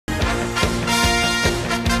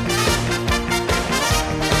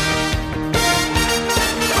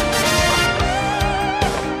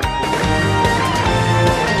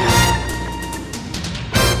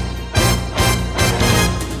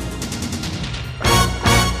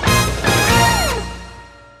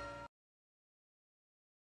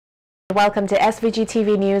Welcome to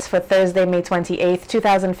SVG-TV News for Thursday, May 28,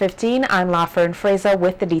 2015. I'm Lafern Fraser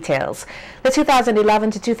with the details. The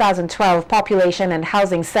 2011 to 2012 Population and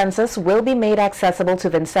Housing Census will be made accessible to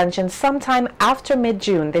Vincentians sometime after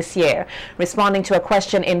mid-June this year. Responding to a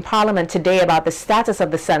question in Parliament today about the status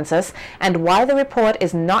of the census and why the report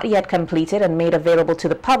is not yet completed and made available to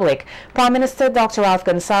the public, Prime Minister Dr. Ralph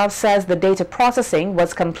Gonsalves says the data processing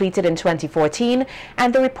was completed in 2014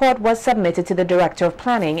 and the report was submitted to the Director of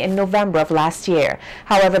Planning in November of last year.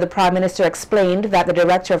 However, the Prime Minister explained that the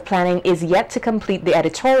Director of Planning is yet to complete the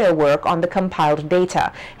editorial work on the compiled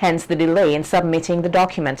data, hence the delay in submitting the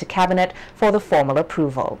document to Cabinet for the formal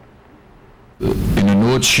approval. In a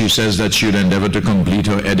note, she says that she would endeavor to complete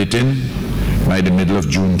her editing by the middle of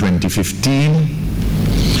June 2015,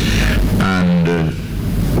 and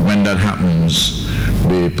when that happens,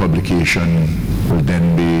 the publication will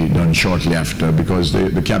then be done shortly after, because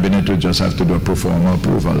the Cabinet will just have to do a pro forma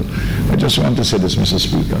approval. I just want to say this, Mr.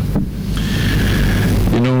 Speaker.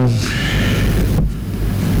 You know,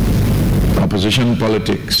 opposition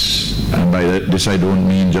politics, and by this I don't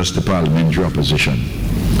mean just the parliamentary opposition.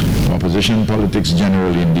 Opposition politics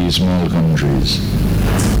generally in these small countries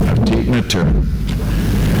have taken a turn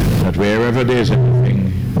that wherever there's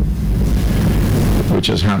anything which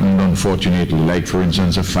has happened unfortunately, like for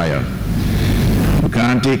instance a fire, you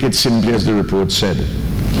can't take it simply as the report said,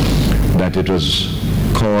 that it was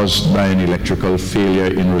caused by an electrical failure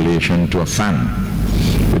in relation to a fan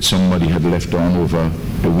which somebody had left on over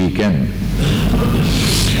the weekend,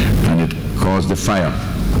 and it caused the fire.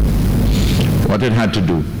 What it had to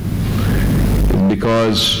do,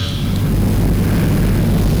 because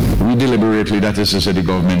we deliberately, that is to say the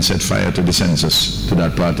government, set fire to the census, to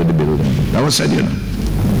that part of the building. That was said, you know.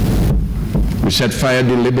 We set fire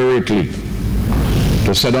deliberately. It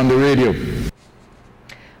was said on the radio.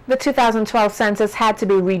 The 2012 census had to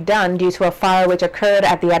be redone due to a fire which occurred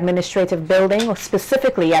at the administrative building, or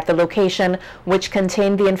specifically at the location which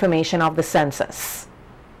contained the information of the census.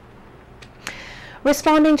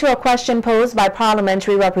 Responding to a question posed by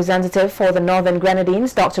Parliamentary Representative for the Northern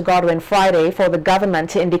Grenadines, Dr. Godwin Friday, for the government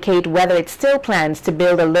to indicate whether it still plans to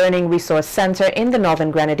build a learning resource center in the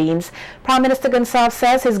Northern Grenadines, Prime Minister Gonsalves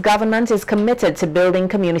says his government is committed to building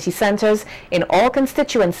community centers in all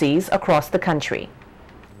constituencies across the country.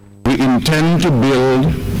 We intend to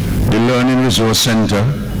build the Learning Resource Center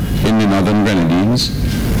in the Northern Grenadines,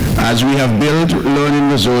 as we have built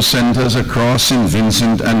learning resource centers across St.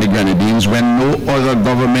 Vincent and the Grenadines when no other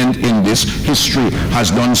government in this history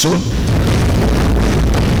has done so.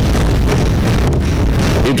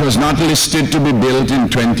 It was not listed to be built in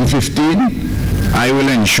 2015. I will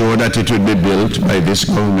ensure that it will be built by this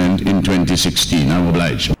government in 2016. I'm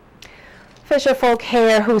obliged. Fisherfolk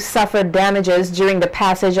here who suffered damages during the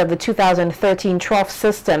passage of the 2013 trough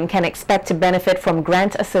system can expect to benefit from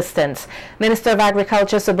grant assistance. Minister of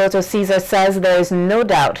Agriculture Soboto Caesar says there is no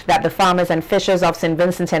doubt that the farmers and fishers of St.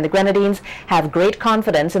 Vincent and the Grenadines have great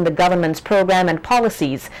confidence in the government's program and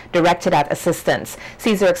policies directed at assistance.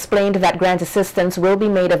 Caesar explained that grant assistance will be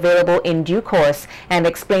made available in due course and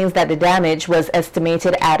explains that the damage was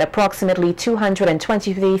estimated at approximately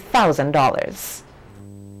 $223,000.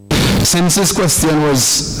 Since this question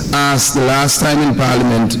was asked the last time in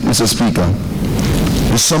Parliament, Mr. Speaker,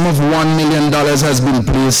 the sum of $1 million has been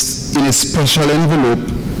placed in a special envelope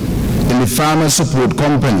in the Farmer Support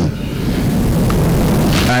Company,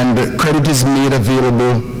 and credit is made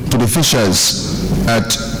available to the fishers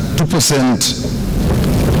at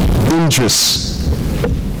 2% interest,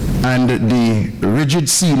 and the rigid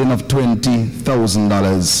ceiling of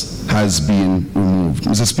 $20,000 has been removed.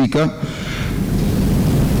 Mr. Speaker,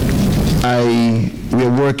 we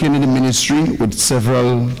are working in the ministry with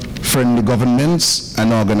several friendly governments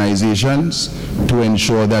and organizations to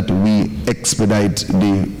ensure that we expedite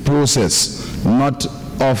the process, not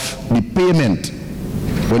of the payment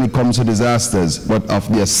when it comes to disasters, but of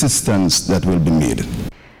the assistance that will be made.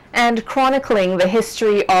 And chronicling the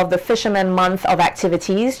history of the Fisherman Month of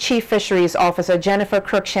activities, Chief Fisheries Officer Jennifer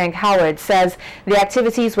Cruikshank Howard says the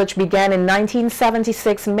activities, which began in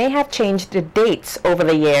 1976, may have changed the dates over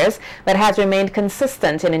the years, but has remained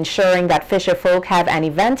consistent in ensuring that fisherfolk have an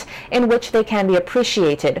event in which they can be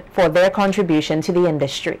appreciated for their contribution to the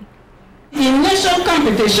industry. The initial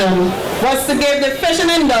competition was to give the fishing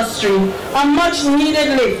industry a much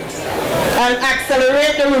needed lift and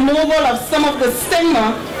accelerate the removal of some of the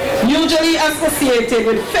stigma usually associated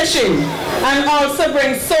with fishing, and also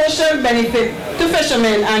bring social benefit to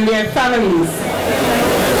fishermen and their families.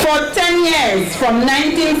 For 10 years, from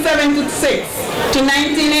 1976 to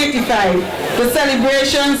 1985, the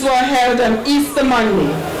celebrations were held on Easter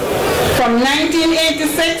Monday. From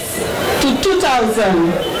 1986 to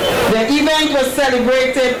 2000, the event was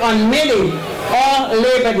celebrated on May Day or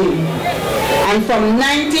Labor Day. And from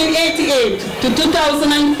 1988 to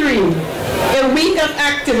 2003, a week of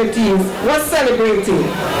activities was celebrated.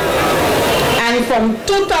 And from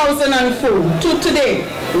 2004 to today,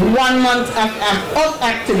 1 month of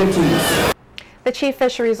activities. The Chief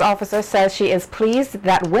Fisheries Officer says she is pleased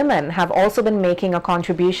that women have also been making a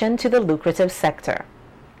contribution to the lucrative sector.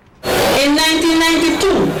 In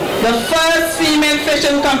 1992, the first female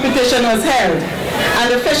fishing competition was held,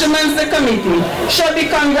 and the Fishermen's Committee should be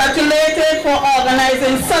congratulated for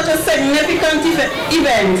organizing such a significant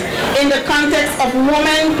event in the context of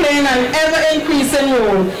women playing an ever-increasing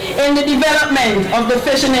role in the development of the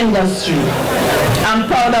fishing industry. I'm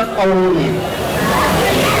proud of our women.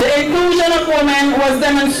 The inclusion of women was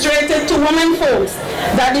demonstrated to women folks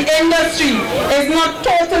that the industry is not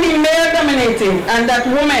totally male-dominated and that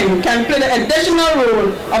women can play the additional role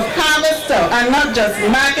of harvester and not just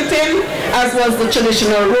marketing, as was the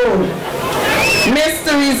traditional role. Miss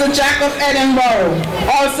Theresa Jack of Edinburgh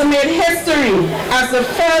also made history as the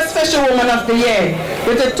first fisherwoman of the year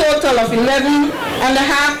with a total of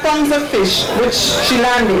 11.5 pounds of fish which she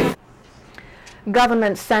landed.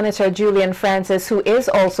 Government Senator Julian Francis, who is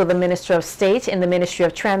also the Minister of State in the Ministry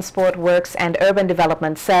of Transport, Works and Urban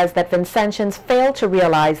Development, says that Vincentians fail to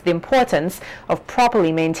realize the importance of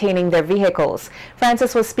properly maintaining their vehicles.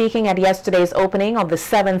 Francis was speaking at yesterday's opening of the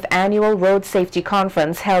 7th Annual Road Safety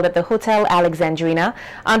Conference held at the Hotel Alexandrina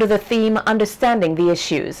under the theme Understanding the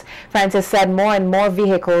Issues. Francis said more and more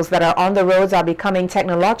vehicles that are on the roads are becoming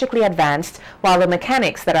technologically advanced, while the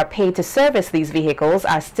mechanics that are paid to service these vehicles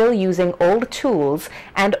are still using old tools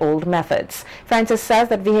and old methods. Francis says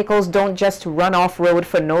that vehicles don't just run off-road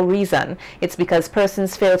for no reason. It's because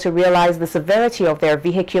persons fail to realize the severity of their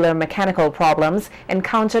vehicular mechanical problems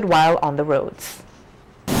encountered while on the roads.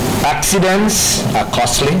 Accidents are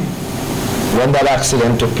costly. When that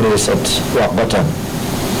accident took place at rock bottom,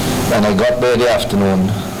 when I got there in the afternoon,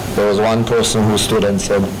 there was one person who stood and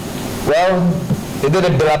said, well, if they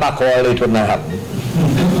didn't build back all, it wouldn't have happened.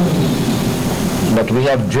 But we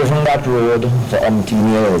have driven that road for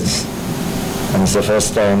umpteen years, and it's the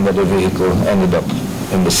first time that the vehicle ended up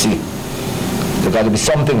in the sea. There got to be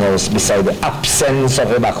something else beside the absence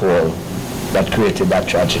of a backwall that created that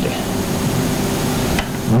tragedy.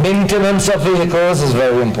 Maintenance of vehicles is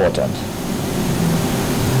very important.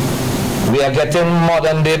 We are getting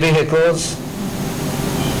modern day vehicles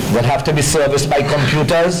that have to be serviced by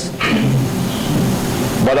computers.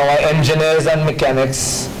 But our engineers and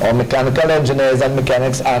mechanics, or mechanical engineers and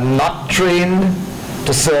mechanics, are not trained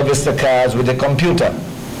to service the cars with a computer.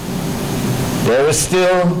 There is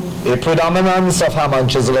still a predominance of hammer and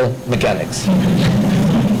chisel mechanics.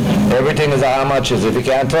 Everything is a hammer and chisel. If you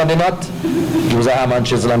can't turn the nut, use a hammer and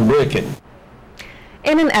chisel and break it.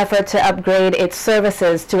 In an effort to upgrade its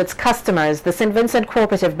services to its customers, the St. Vincent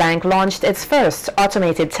Cooperative Bank launched its first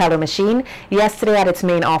automated teller machine yesterday at its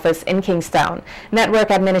main office in Kingstown. Network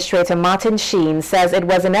Administrator Martin Sheen says it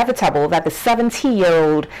was inevitable that the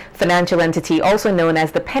 70-year-old financial entity, also known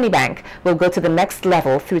as the Penny Bank, will go to the next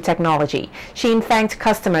level through technology. Sheen thanked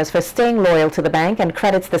customers for staying loyal to the bank and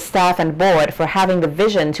credits the staff and board for having the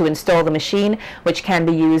vision to install the machine, which can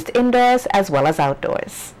be used indoors as well as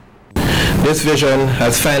outdoors. This vision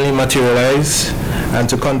has finally materialized, and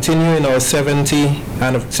to continue in our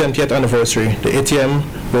 70th anniversary, the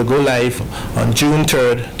ATM will go live on June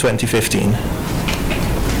 3rd, 2015.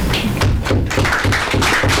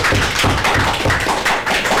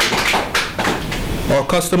 Our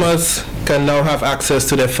customers can now have access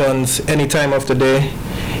to their funds any time of the day,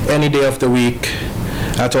 any day of the week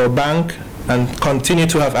at our bank, and continue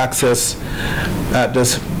to have access at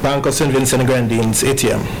this Bank of St. Vincent and Grenadines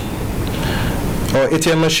ATM. Our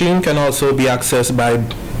ATM machine can also be accessed by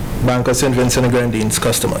Bank of St. Vincent and Grenadines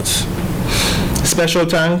customers. Special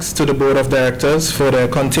thanks to the Board of Directors for their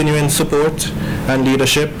continuing support and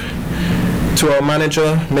leadership. To our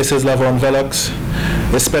manager, Mrs. Lavon Velox,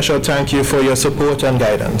 a special thank you for your support and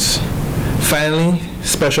guidance. Finally,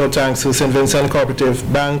 special thanks to St. Vincent Cooperative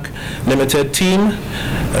Bank Limited team.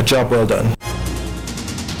 A job well done.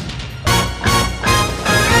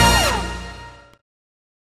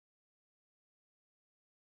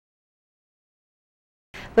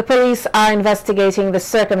 The The police are investigating the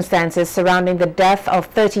circumstances surrounding the death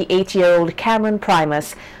of 38-year-old Cameron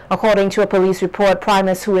Primus. According to a police report,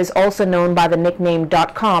 Primus, who is also known by the nickname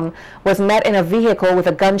 .com, was met in a vehicle with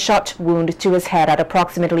a gunshot wound to his head at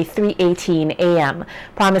approximately 3:18 a.m.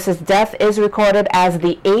 Primus's death is recorded as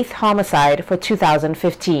the 8th homicide for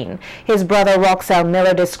 2015. His brother Roxell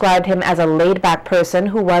Miller described him as a laid-back person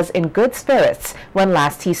who was in good spirits when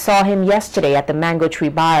last he saw him yesterday at the Mango Tree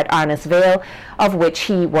Bar at Arnessville, of which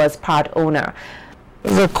he was part owner.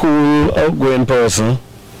 He's a cool, outgoing person.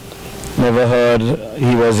 Never heard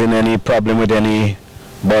he was in any problem with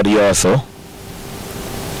anybody also.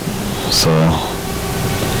 So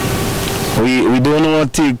we don't know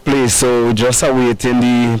what take place, so we're just awaiting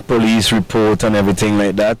the police report and everything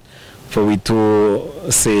like that for we to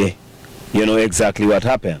say, you know, exactly what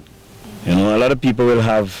happened. You know, a lot of people will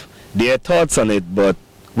have their thoughts on it, but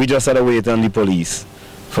we just had to wait on the police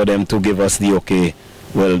for them to give us the okay.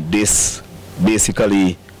 Well, this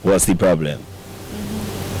basically was the problem.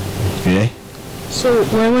 Okay. So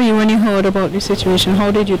where were you when you heard about the situation? How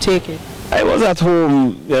did you take it? I was at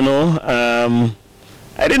home, you know.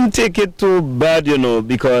 I didn't take it too bad, you know,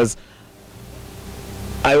 because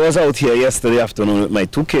I was out here yesterday afternoon with my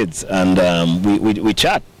 2 kids, and we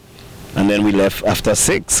chat, and then we left after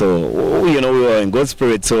 6. So you know, we were in good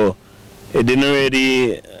spirits. So it didn't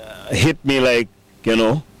really hit me like, you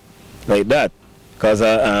know, like that, because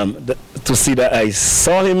to see that I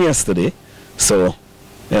saw him yesterday. So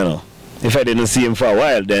you know, if I didn't see him for a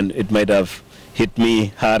while, then it might have hit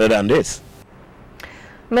me harder than this.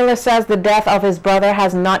 Miller says the death of his brother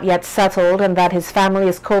has not yet settled and that his family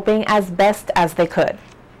is coping as best as they could.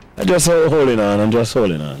 I'm just holding on. I'm just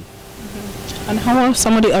holding on. And how are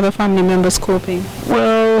some of the other family members coping?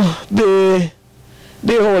 Well, they're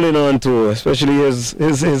holding on too, especially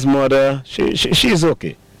his mother. She's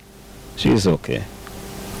okay. She's okay.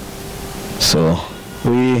 So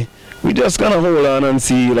we just gonna hold on and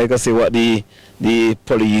see, like I say, what the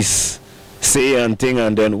police say and thing,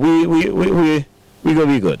 and then we gonna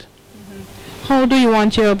be good. How do you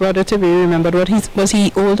want your brother to be remembered? Was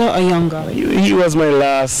he older or younger? He was my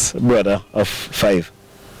last brother of 5.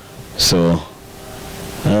 So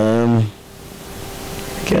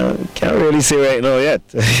can't really say right now yet.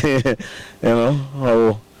 You know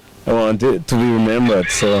how I want it to be remembered.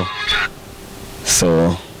 So.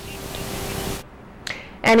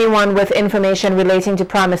 Anyone with information relating to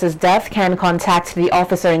Primus's death can contact the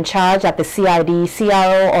officer in charge at the CID,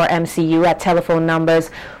 CRO, or MCU at telephone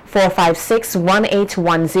numbers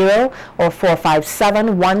 456-1810 or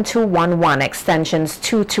 457-1211, extensions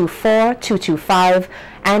 224, 225,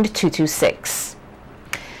 and 226.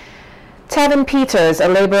 Tevin Peters, a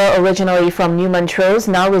laborer originally from New Montrose,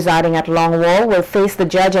 now residing at Longwall, will face the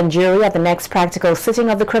judge and jury at the next practical sitting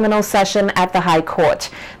of the criminal session at the High Court.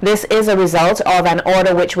 This is a result of an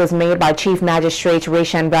order which was made by Chief Magistrate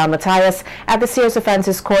Rayshon Brown Matthias at the Serious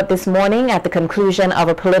Offences Court this morning at the conclusion of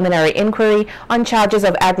a preliminary inquiry on charges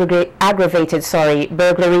of aggravated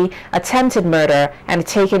burglary, attempted murder, and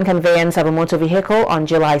taking conveyance of a motor vehicle on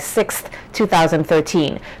July 6,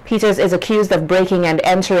 2013. Peters is accused of breaking and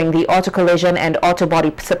entering the auto collision and auto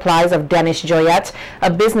body supplies of Dennis Joyette,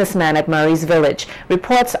 a businessman at Murray's Village.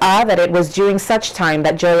 Reports are that it was during such time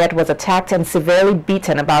that Joyette was attacked and severely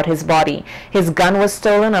beaten about his body. His gun was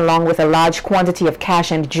stolen along with a large quantity of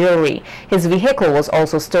cash and jewelry. His vehicle was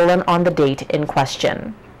also stolen on the date in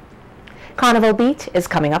question. Carnival Beat is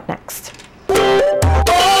coming up next.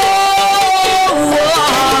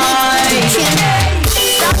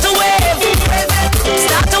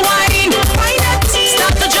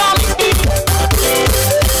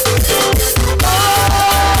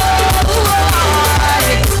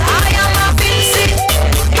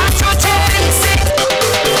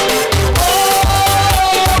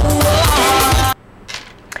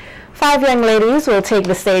 Five young ladies will take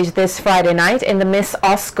the stage this Friday night in the Miss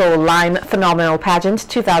Osco Lime Phenomenal Pageant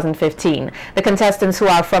 2015. The contestants, who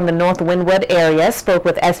are from the North Windward area, spoke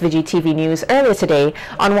with SVG-TV News earlier today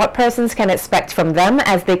on what persons can expect from them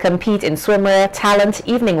as they compete in swimwear, talent,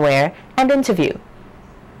 evening wear, and interview.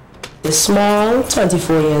 Small,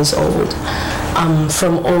 24 years old. I'm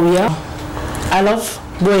from Oya. I love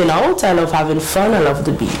going out, I love having fun, I love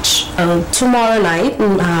the beach. Tomorrow night,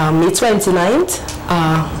 May 29th,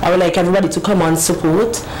 I would like everybody to come and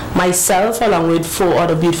support myself along with 4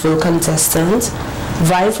 other beautiful contestants.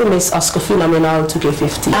 Vying for Miss Oscar Phenomenal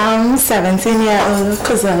 2K50. I'm 17-year-old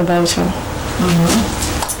Kuzal Belcher.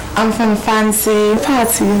 I'm from fancy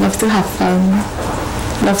party, love to have fun,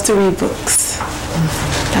 love to read books.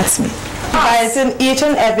 That's me. inviting each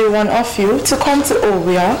and every one of you to come to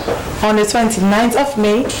Ovia on the 29th of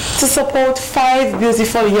May to support 5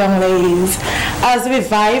 beautiful young ladies as we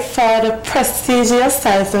vie for the prestigious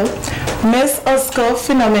title Miss Oscar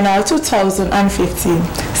Phenomenal 2015.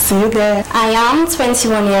 See you there. I am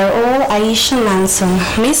 21-year-old Aisha Lanson,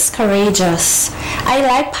 Miss Courageous. I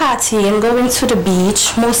like partying, going to the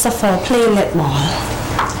beach, most of all playing netball.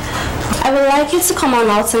 I would like you to come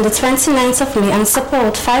on out on the 29th of May and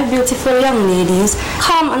support 5 beautiful young ladies.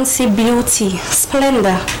 Come and see beauty,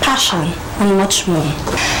 splendor, passion, and much more.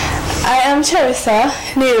 I am Charissa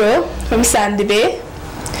Nero from Sandy Bay.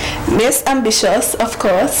 Miss Ambitious, of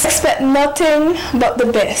course. Expect nothing but the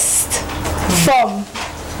best from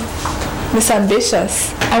Miss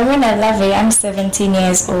Ambitious. I'm Rena Lave. I'm 17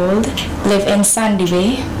 years old, live in Sandy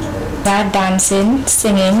Bay. That dancing,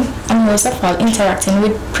 singing, and most of all interacting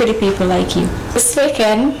with pretty people like you. This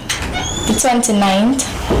weekend, the 29th,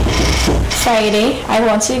 Friday, I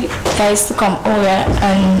want you guys to come over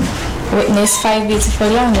and witness 5 beautiful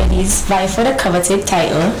young ladies vie for the coveted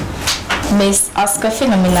title, Miss Oscar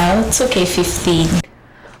Phenomenal 2K15.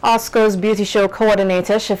 Oscar's beauty show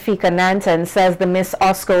coordinator Shafika Nanton says the Miss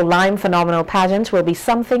Oscar Lime Phenomenal pageant will be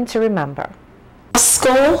something to remember.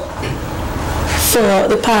 Oscar, for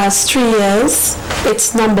the past 3 years,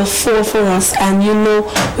 it's number 4 for us, and you know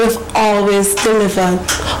we've always delivered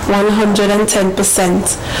 110%.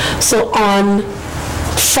 So on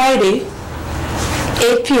Friday,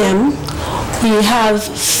 8 p.m., we have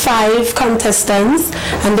 5 contestants,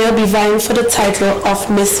 and they'll be vying for the title of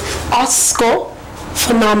Miss Oscar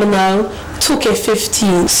Phenomenal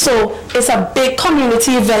 2K15. So it's a big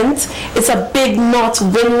community event. It's a big North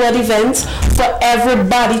Windward event for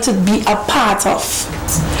everybody to be a part of.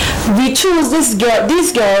 We choose these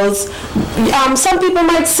girls. Some people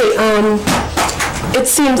might say it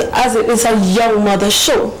seems as it is a young mother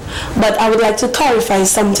show, but I would like to clarify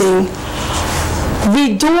something.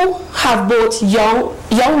 We do have both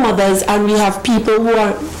young mothers, and we have people who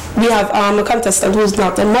are. We have a contestant who's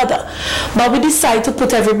not a mother, but we decide to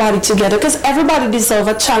put everybody together because everybody deserves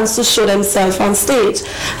a chance to show themselves on stage.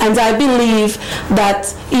 And I believe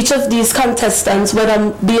that each of these contestants,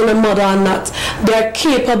 whether being a mother or not, they're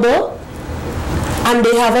capable and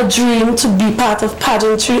they have a dream to be part of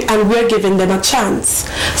pageantry, and we're giving them a chance.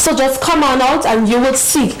 So just come on out and you will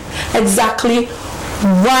see exactly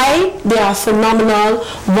why they are phenomenal,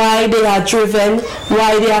 why they are driven,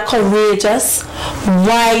 why they are courageous,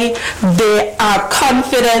 why they are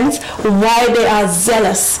confident, why they are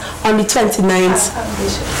zealous on the 29th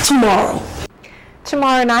tomorrow.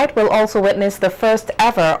 Tomorrow night, we'll also witness the first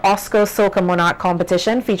ever Oscar Soca Monarch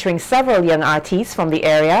competition featuring several young artists from the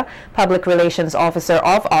area. Public Relations Officer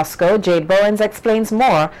of Oscar, Jade Bowens, explains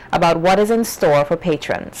more about what is in store for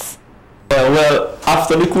patrons. Well,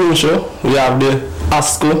 after the cruise show, we have the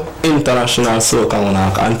Oscar International Soca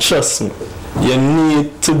Monarch, and trust me, you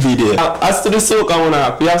need to be there. As to the Soca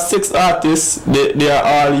Monarch, we have 6 artists. They are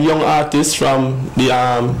all young artists from the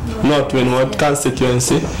North Windward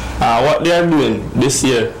constituency. What they are doing this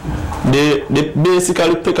year, they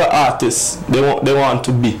basically pick an artist they want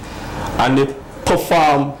to be, and they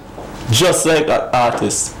perform just like that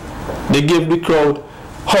artist. They give the crowd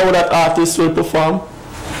how that artist will perform.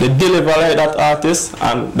 They deliver like that artist,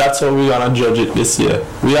 and that's how we're gonna judge it this year.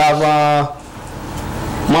 We have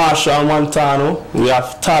Marshall Montano, we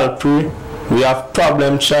have Talpri, we have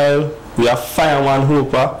Problem Child, we have Fireman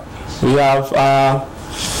Hooper, we have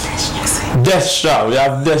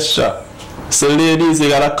Destra, So ladies, you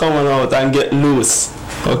gotta come on out and get loose,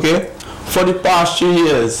 okay? For the past 3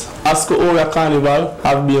 years, Oscar Ovia Carnival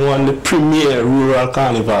have been one of the premier rural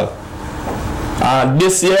carnival.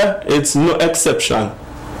 This year, it's no exception.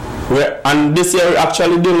 And this year we're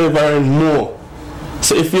actually delivering more.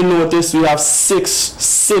 So if you notice, we have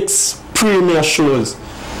six premier shows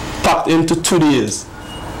packed into 2 days.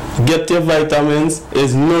 Get your vitamins,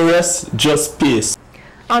 is no rest, just pace.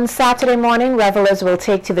 On Saturday morning, revelers will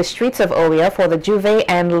take to the streets of Ovia for the Juve,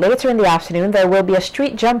 and later in the afternoon there will be a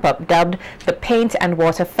street jump-up dubbed the Paint and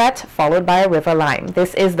Water Fete, followed by a river lime.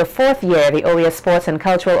 This is the 4th year the Ovia Sports and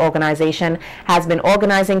Cultural Organization has been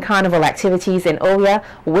organizing carnival activities in Ovia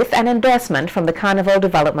with an endorsement from the Carnival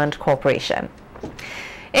Development Corporation.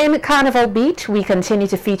 In Carnival Beat, we continue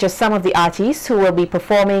to feature some of the artists who will be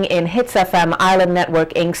performing in Hits FM Island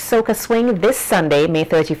Network Inc.'s Soca Swing this Sunday, May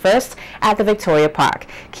 31st, at the Victoria Park.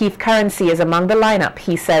 Keith Currency is among the lineup.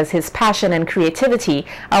 He says his passion and creativity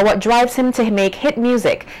are what drives him to make hit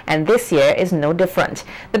music, and this year is no different.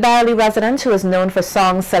 The Barely resident, who is known for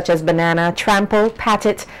songs such as Banana, Trample, Pat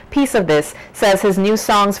It, Piece of This, says his new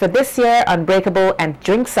songs for this year, Unbreakable and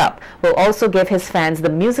Drinks Up, will also give his fans the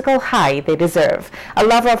musical high they deserve. A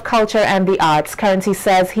lover of culture and the arts, Currency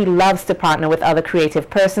says he loves to partner with other creative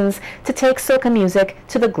persons to take soca music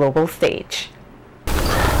to the global stage.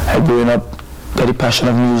 I growing up, got the passion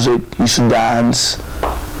of music, used to dance,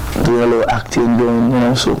 doing a little acting,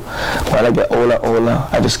 so while I get older,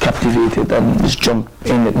 I just captivated and just jump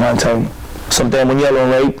in at one time. Sometimes when you're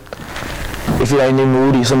alone, right, if you're in the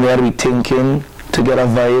mood, you something to be thinking to get a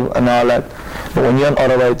vibe and all that. But when you're on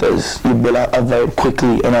other writers, you build a vibe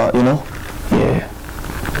quickly and yeah.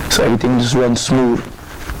 So everything just runs smooth.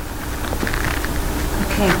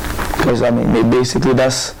 Okay. Because basically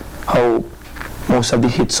that's how most of the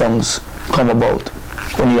hit songs come about.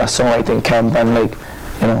 When you're a songwriting camp and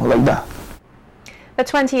like that. The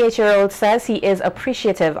 28-year-old says he is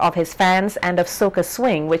appreciative of his fans and of Soca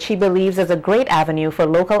Swing, which he believes is a great avenue for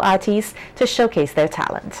local artists to showcase their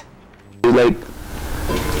talent.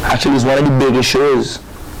 Actually, it's one of the biggest shows.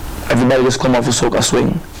 Everybody just come out for Soca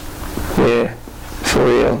Swing. Yeah, for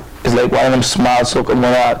real. It's like one of them small soca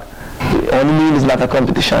monarch. The only mean is not a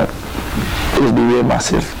competition. It will be real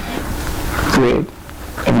massive. Great.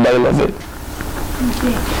 Everybody love it.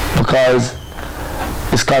 Okay. Because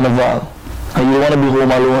it's carnival. And you don't want to be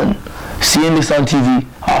home alone. Seeing this on TV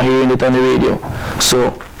or hearing it on the radio.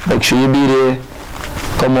 So make sure you be there.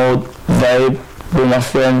 Come out, vibe, bring a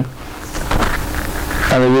friend.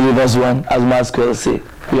 And we really was one, as Masquerade say.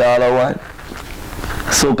 We all are one.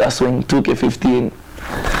 Soca Swing 2K15.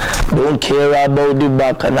 Don't care about the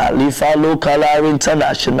bacchanal, if a local or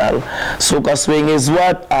international. Soca Swing is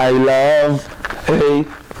what I love. Hey,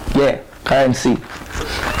 yeah, Currency.